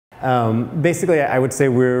Basically, I would say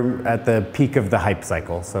we're at the peak of the hype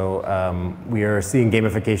cycle. So we are seeing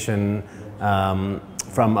gamification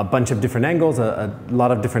from a bunch of different angles, a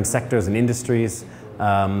lot of different sectors and industries.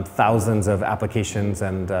 Thousands of applications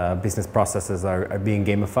and business processes are being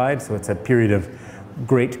gamified. So it's a period of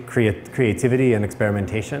great creativity and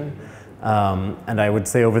experimentation. And I would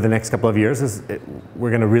say over the next couple of years,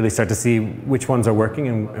 we're going to really start to see which ones are working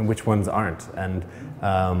and which ones aren't. And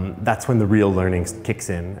that's when the real learning kicks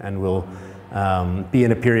in. And we'll be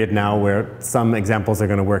in a period now where some examples are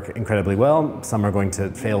going to work incredibly well, some are going to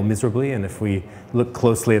fail miserably. And if we look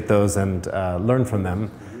closely at those and learn from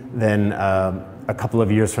them, then a couple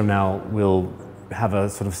of years from now, we'll have a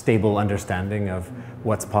sort of stable understanding of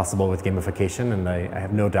what's possible with gamification. And I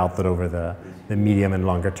have no doubt that over the medium and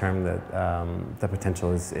longer term that the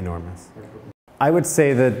potential is enormous. I would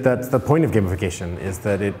say that that's the point of gamification, is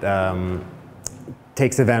that it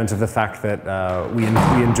takes advantage of the fact that we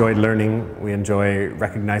enjoy learning, we enjoy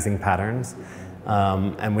recognizing patterns,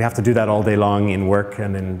 and we have to do that all day long in work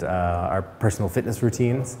and in our personal fitness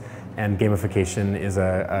routines. And gamification is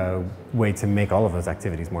a way to make all of those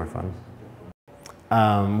activities more fun.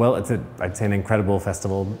 Well, it's I'd say an incredible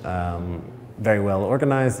festival, very well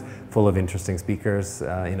organized, full of interesting speakers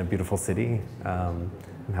in a beautiful city. I'm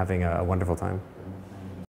having a wonderful time.